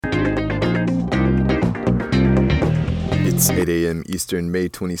It's 8 a.m. Eastern, May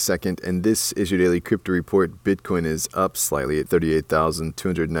 22nd, and this is your daily crypto report. Bitcoin is up slightly at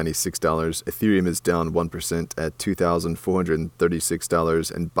 $38,296. Ethereum is down 1% at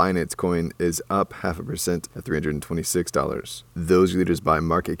 $2,436, and Binance Coin is up 0.5% at $326. Those are leaders by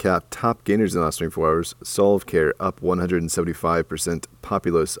market cap. Top gainers in the last 24 hours: Solvecare up 175%,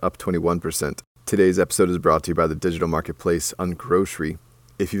 Populous up 21%. Today's episode is brought to you by the digital marketplace Ungrocery.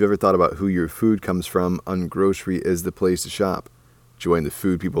 If you've ever thought about who your food comes from, Ungrocery is the place to shop. Join the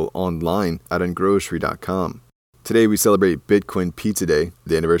food people online at ungrocery.com. Today we celebrate Bitcoin Pizza Day,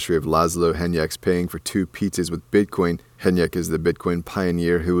 the anniversary of Laszlo Henyek's paying for 2 pizzas with Bitcoin. Henyek is the Bitcoin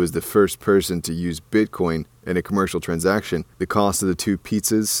pioneer who was the first person to use Bitcoin in a commercial transaction. The cost of the 2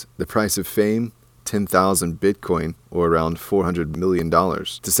 pizzas, the price of fame, 10,000 Bitcoin, or around $400 million. To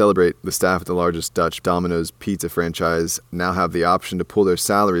celebrate, the staff at the largest Dutch Domino's pizza franchise now have the option to pull their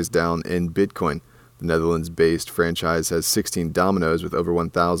salaries down in Bitcoin. The Netherlands-based franchise has 16 Domino's with over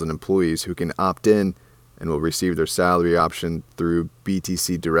 1,000 employees who can opt in and will receive their salary option through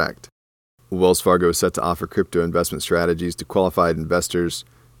BTC Direct. Wells Fargo is set to offer crypto investment strategies to qualified investors.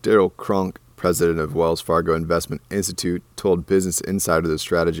 Daryl Kronk, president of Wells Fargo Investment Institute, told Business Insider the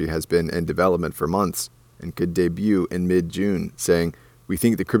strategy has been in development for months and could debut in mid-June, saying, "We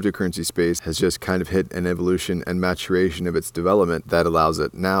think the cryptocurrency space has just kind of hit an evolution and maturation of its development that allows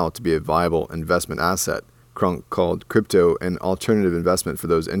it now to be a viable investment asset." Kronk called crypto an alternative investment for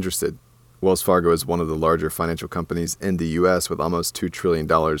those interested. Wells Fargo is one of the larger financial companies in the U.S. with almost $2 trillion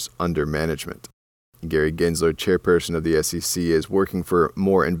under management. Gary Gensler, chairperson of the SEC, is working for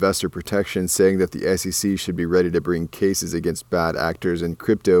more investor protection, saying that the SEC should be ready to bring cases against bad actors in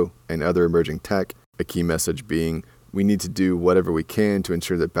crypto and other emerging tech. A key message being, we need to do whatever we can to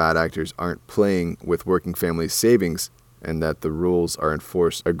ensure that bad actors aren't playing with working families' savings and that the rules are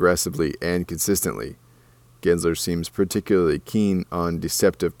enforced aggressively and consistently. Gensler seems particularly keen on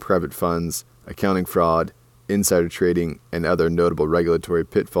deceptive private funds, accounting fraud, insider trading, and other notable regulatory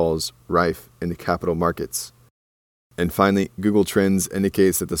pitfalls rife in the capital markets. And finally, Google Trends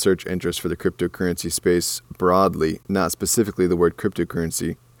indicates that the search interest for the cryptocurrency space broadly, not specifically the word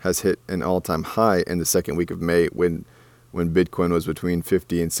cryptocurrency, has hit an all-time high in the second week of May when Bitcoin was between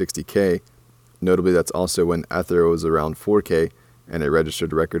 50 and 60K. Notably, that's also when Ether was around 4K, and it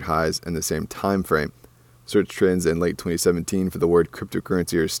registered record highs in the same time frame. Search trends in late 2017 for the word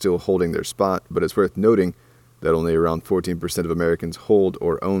cryptocurrency are still holding their spot, but it's worth noting that only around 14% of Americans hold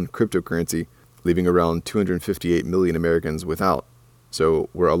or own cryptocurrency, leaving around 258 million Americans without. So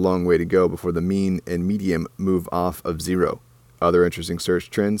we're a long way to go before the mean and median move off of zero. Other interesting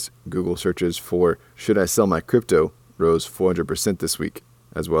search trends: Google searches for "should I sell my crypto" rose 400% this week,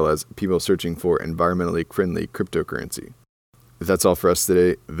 as well as people searching for environmentally friendly cryptocurrency. If that's all for us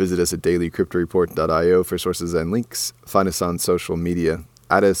today, visit us at dailycryptoreport.io for sources and links. Find us on social media,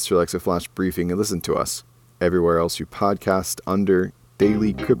 add us to your Alexa Flash Briefing, and listen to us everywhere else you podcast under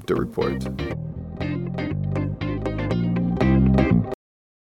Daily Crypto Report.